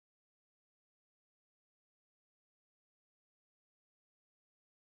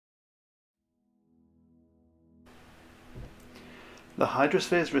The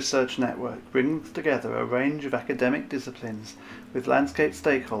HydroSpheres Research Network brings together a range of academic disciplines with landscape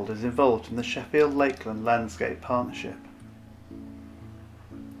stakeholders involved in the Sheffield Lakeland Landscape Partnership.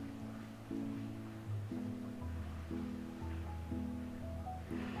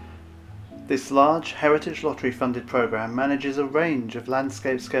 This large Heritage Lottery funded programme manages a range of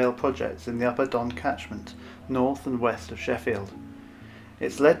landscape scale projects in the Upper Don catchment, north and west of Sheffield.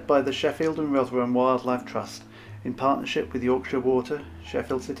 It's led by the Sheffield and Rotherham Wildlife Trust in partnership with Yorkshire Water,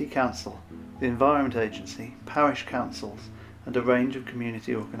 Sheffield City Council, the Environment Agency, parish councils and a range of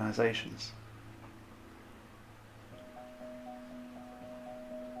community organisations.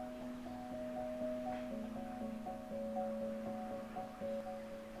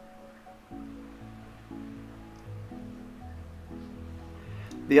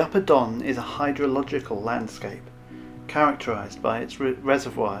 The Upper Don is a hydrological landscape, characterised by its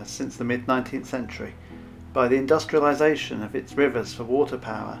reservoirs since the mid-19th century, by the industrialisation of its rivers for water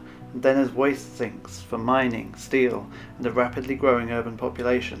power and then as waste sinks for mining, steel and a rapidly growing urban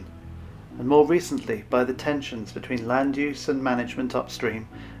population, and more recently by the tensions between land use and management upstream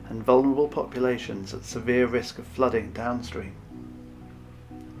and vulnerable populations at severe risk of flooding downstream.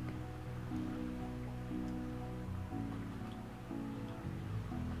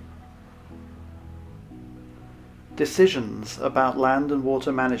 Decisions about land and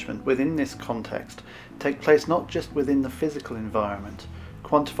water management within this context take place not just within the physical environment,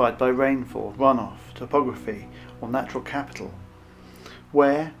 quantified by rainfall, runoff, topography, or natural capital.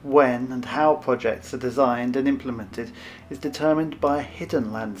 Where, when, and how projects are designed and implemented is determined by a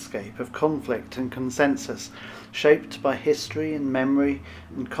hidden landscape of conflict and consensus, shaped by history and memory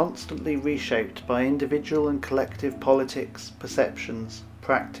and constantly reshaped by individual and collective politics, perceptions,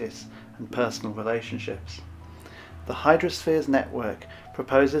 practice, and personal relationships. The HydroSpheres network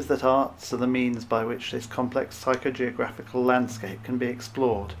proposes that arts are the means by which this complex psychogeographical landscape can be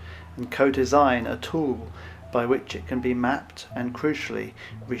explored and co-design a tool by which it can be mapped and, crucially,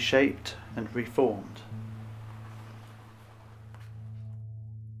 reshaped and reformed.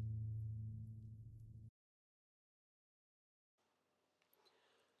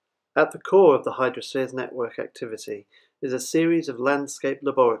 At the core of the HydroSpheres network activity is a series of landscape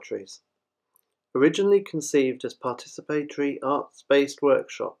laboratories. Originally conceived as participatory arts-based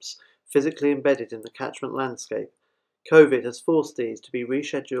workshops physically embedded in the catchment landscape, COVID has forced these to be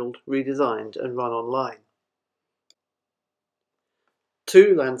rescheduled, redesigned and run online.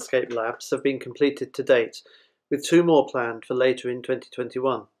 2 landscape labs have been completed to date, with 2 more planned for later in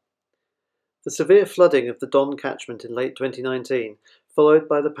 2021. The severe flooding of the Don catchment in late 2019, followed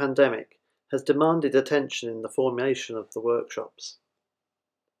by the pandemic, has demanded attention in the formation of the workshops.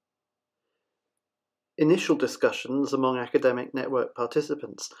 Initial discussions among academic network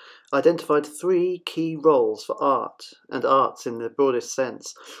participants identified 3 key roles for art, and arts in the broadest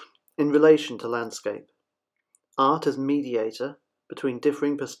sense, in relation to landscape. Art as mediator between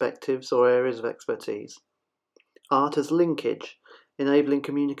differing perspectives or areas of expertise. Art as linkage, enabling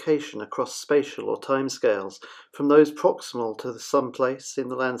communication across spatial or timescales from those proximal to some place in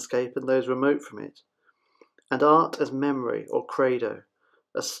the landscape and those remote from it. And art as memory or credo,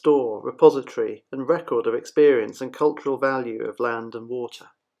 a store, repository and record of experience and cultural value of land and water.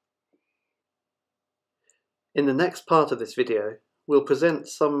 In the next part of this video, we'll present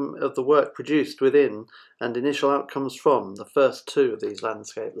some of the work produced within and initial outcomes from the first 2 of these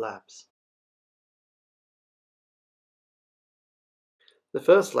landscape labs. The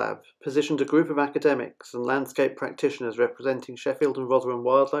first lab positioned a group of academics and landscape practitioners representing Sheffield and Rotherham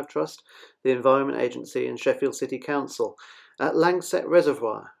Wildlife Trust, the Environment Agency and Sheffield City Council at Langset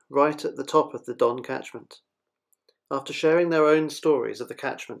Reservoir, right at the top of the Don catchment. After sharing their own stories of the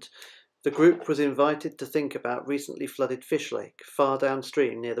catchment, the group was invited to think about recently flooded Fish Lake, far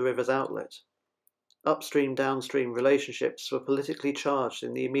downstream near the river's outlet. Upstream-downstream relationships were politically charged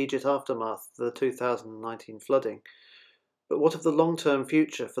in the immediate aftermath of the 2019 flooding. But what of the long-term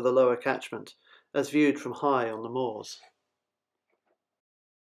future for the lower catchment, as viewed from high on the moors?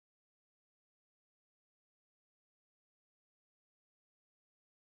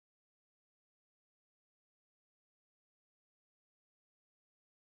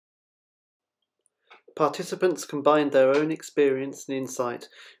 Participants combined their own experience and insight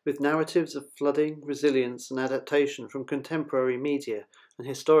with narratives of flooding, resilience and adaptation from contemporary media and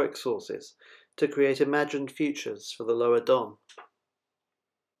historic sources to create imagined futures for the lower Don.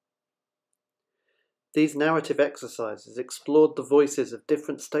 These narrative exercises explored the voices of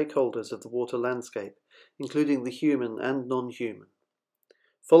different stakeholders of the water landscape, including the human and non-human.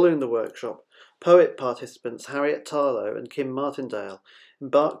 Following the workshop, poet participants Harriet Tarlow and Kim Martindale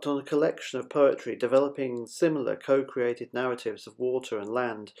embarked on a collection of poetry developing similar co-created narratives of water and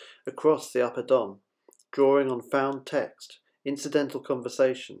land across the Upper Don, drawing on found text, incidental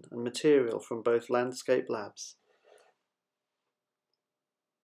conversation and material from both landscape labs.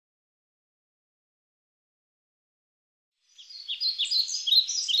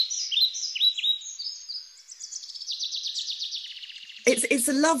 It's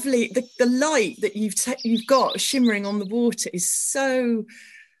a lovely, the light that you've got shimmering on the water is so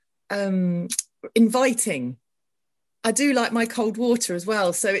inviting. I do like my cold water as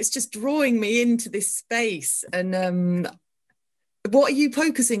well, so it's just drawing me into this space. And what are you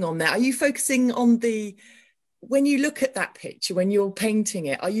focusing on there? Are you focusing on when you look at that picture, when you're painting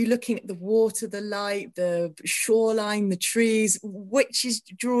it, are you looking at the water, the light, the shoreline, the trees? Which is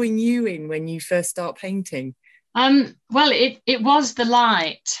drawing you in when you first start painting? Well, it was the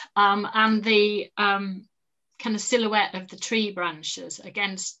light and the kind of silhouette of the tree branches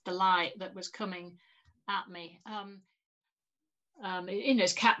against the light that was coming at me.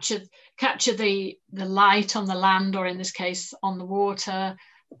 It's capture the light on the land, or in this case on the water,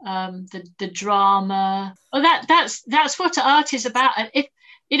 the drama. Well, that's what art is about. If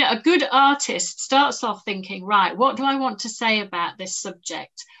a good artist starts off thinking, right, what do I want to say about this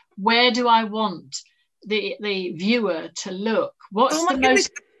subject? Where do I want the viewer to look? What's the most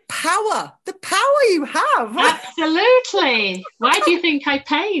power? The power you have. Absolutely. Why do you think I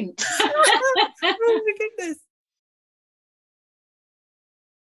paint? Oh my goodness.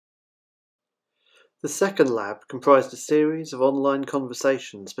 The second lab comprised a series of online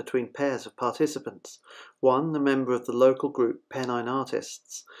conversations between pairs of participants, one a member of the local group Pennine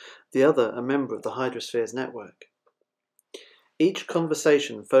Artists, the other a member of the HydroSpheres network. Each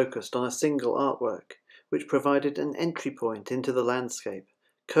conversation focused on a single artwork, which provided an entry point into the landscape,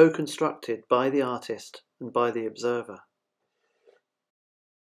 co-constructed by the artist and by the observer.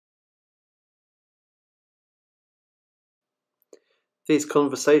 These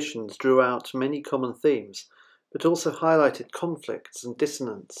conversations drew out many common themes, but also highlighted conflicts and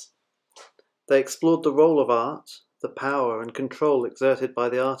dissonance. They explored the role of art, the power and control exerted by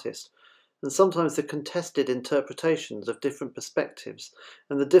the artist, and sometimes the contested interpretations of different perspectives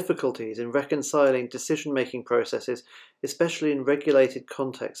and the difficulties in reconciling decision-making processes, especially in regulated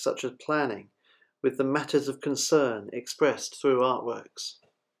contexts such as planning, with the matters of concern expressed through artworks.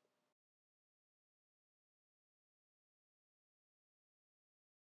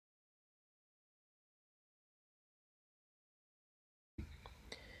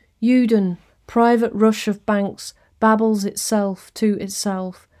 Uden, private rush of banks, babbles itself to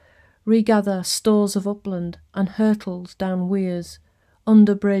itself, regather stores of upland and hurtles down weirs,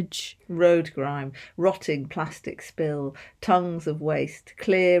 under bridge. Road grime, rotting plastic spill, tongues of waste,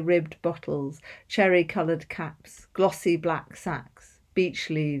 clear-ribbed bottles, cherry-coloured caps, glossy black sacks,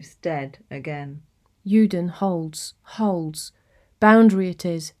 beech leaves dead again. Uden holds, boundary it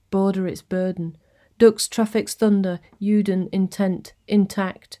is, border its burden, ducks traffic's thunder, Uden intent,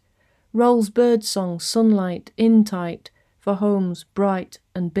 intact, rolls birdsong, sunlight, in tight, for homes bright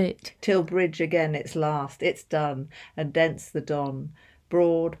and bit. Till bridge again its last, it's done, and dents the Don,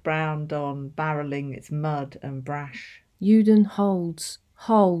 broad brown Don, barrelling its mud and brash. Uden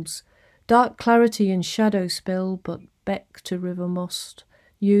holds, dark clarity and shadow spill, but beck to river must.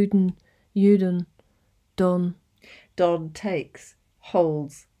 Uden, done. Don takes,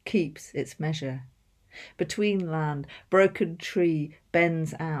 holds, keeps its measure. Between land, broken tree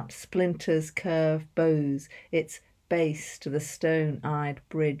bends out, splinters curve bows, its base to the stone-eyed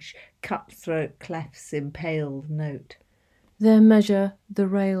bridge, cutthroat clefts impaled note. Their measure the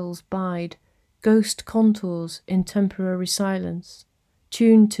rails bide, ghost contours in temporary silence,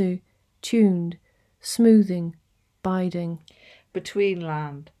 tuned to, tuned, smoothing, biding. Between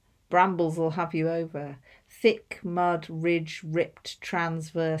land, brambles'll have you over, thick mud ridge ripped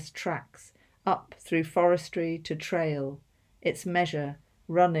transverse tracks, up through forestry to trail, its measure,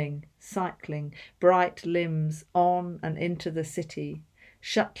 running, cycling, bright limbs on and into the city,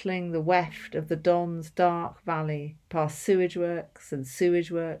 shuttling the weft of the Don's dark valley, past sewage works,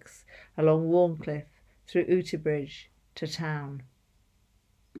 along Warncliffe, through Utebridge to town.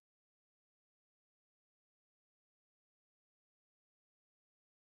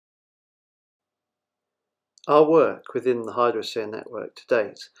 Our work within the HydroSphere network to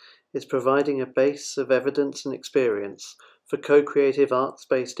date is providing a base of evidence and experience for co-creative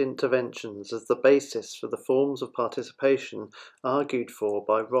arts-based interventions as the basis for the forms of participation argued for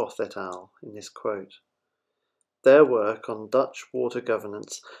by Roth et al. In this quote. Their work on Dutch water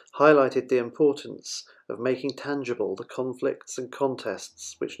governance highlighted the importance of making tangible the conflicts and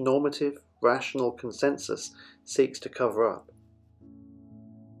contests which normative, rational consensus seeks to cover up.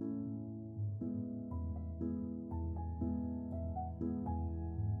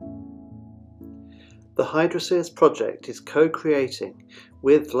 The HydroSpheres project is co-creating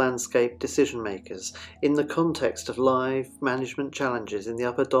with landscape decision makers in the context of live management challenges in the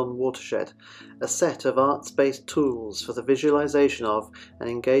Upper Don watershed, a set of arts-based tools for the visualisation of and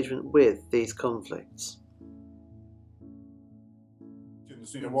engagement with these conflicts.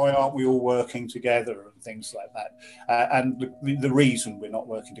 Why aren't we all working together and things like that? And the reason we're not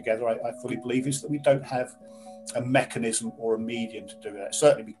working together, I fully believe, is that we don't have a mechanism or a medium to do that.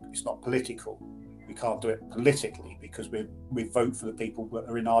 Certainly it's not political. We can't do it politically because we vote for the people that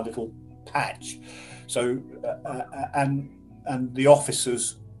are in our little patch. So and the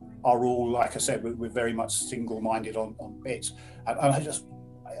officers are all, like I said, we're very much single-minded on bits. And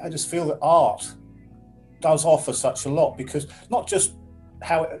I just feel that art does offer such a lot, because not just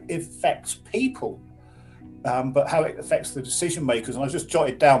how it affects people, but how it affects the decision makers. And I just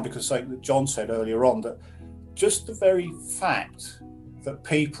jotted down, because something that John said earlier on, that just the very fact that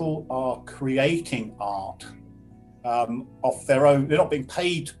people are creating art of their own, they're not being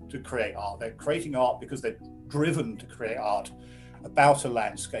paid to create art, they're creating art because they're driven to create art about a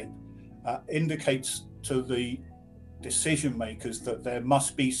landscape, indicates to the decision makers that there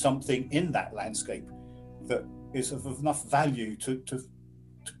must be something in that landscape that is of enough value to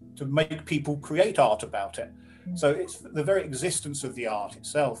make people create art about it. So it's the very existence of the art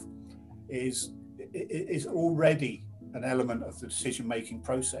itself is already an element of the decision-making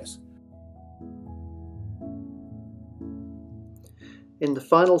process. In the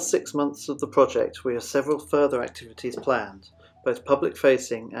final 6 months of the project, we have several further activities planned, both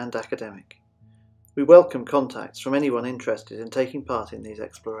public-facing and academic. We welcome contacts from anyone interested in taking part in these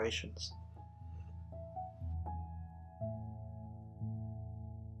explorations.